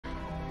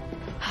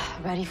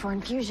Ready for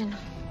infusion.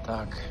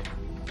 Doc,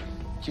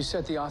 you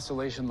set the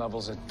oscillation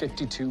levels at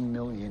 52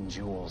 million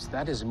joules.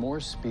 That is more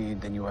speed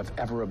than you have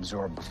ever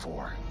absorbed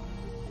before.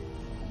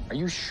 Are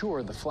you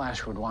sure the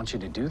Flash would want you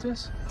to do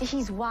this?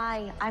 He's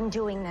why I'm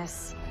doing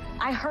this.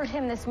 I heard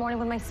him this morning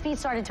when my speed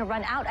started to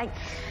run out.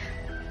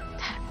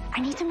 I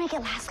need to make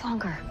it last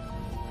longer.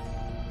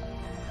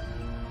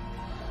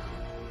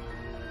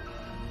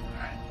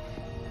 All right.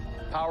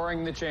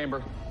 Powering the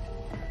chamber.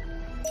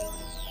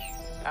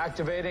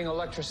 Activating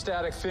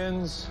electrostatic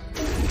fins.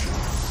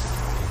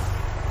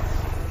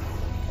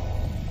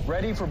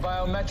 Ready for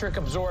biometric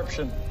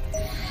absorption.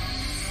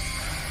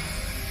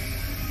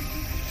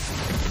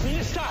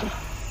 Meena, stop!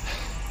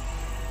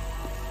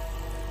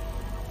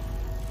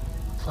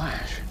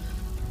 Flash,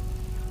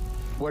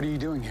 what are you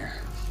doing here?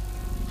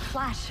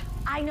 Flash,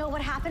 I know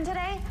what happened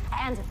today,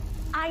 and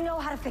I know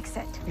how to fix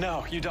it.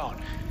 No, you don't.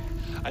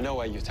 I know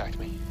why you attacked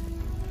me.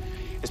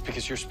 It's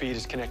because your speed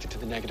is connected to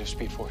the negative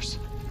speed force.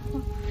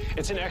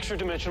 It's an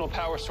extra-dimensional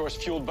power source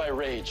fueled by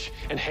rage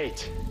and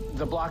hate.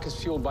 The block is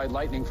fueled by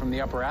lightning from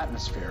the upper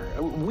atmosphere.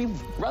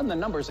 We've run the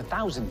numbers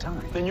 1,000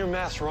 times. Then your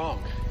math's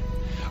wrong,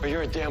 or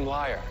you're a damn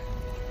liar.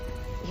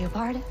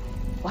 Bard?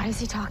 What is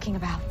he talking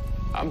about?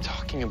 I'm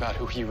talking about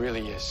who he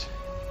really is.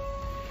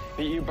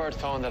 The Eobard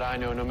Thawne that I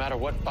know, no matter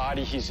what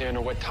body he's in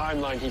or what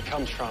timeline he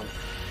comes from,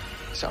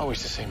 he's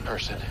always the same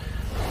person.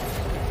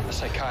 A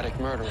psychotic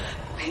murderer.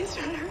 Please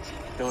don't hurt me.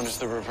 Known as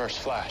the Reverse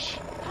Flash.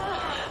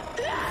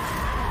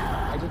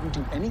 I didn't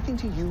do anything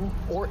to you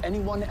or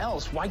anyone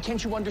else. Why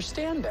can't you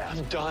understand that?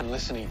 I'm done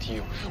listening to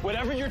you.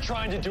 Whatever you're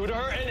trying to do to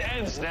her, it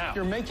ends now.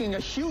 You're making a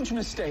huge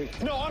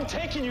mistake. No, I'm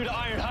taking you to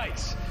Iron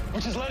Heights,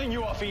 which is letting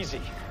you off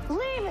easy.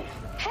 Leave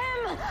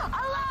him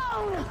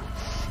alone!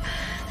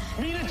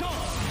 Meena, don't!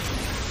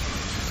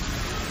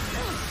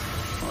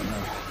 Oh no,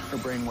 her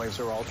brainwaves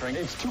are altering.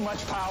 It's too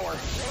much power.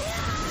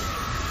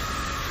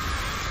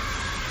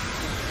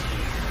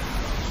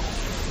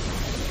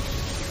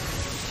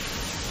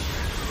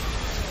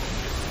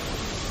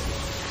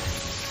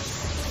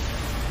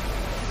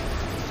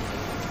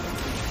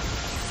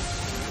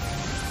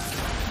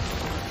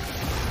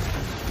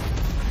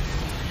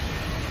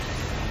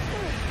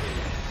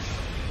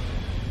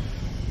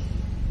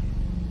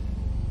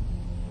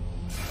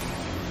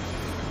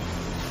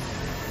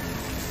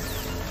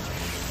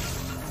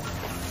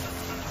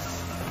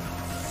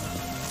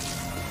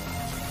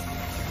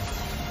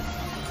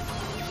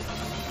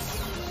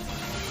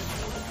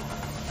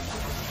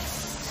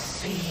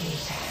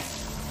 Speed.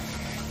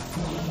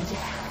 Need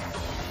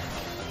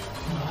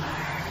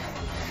more.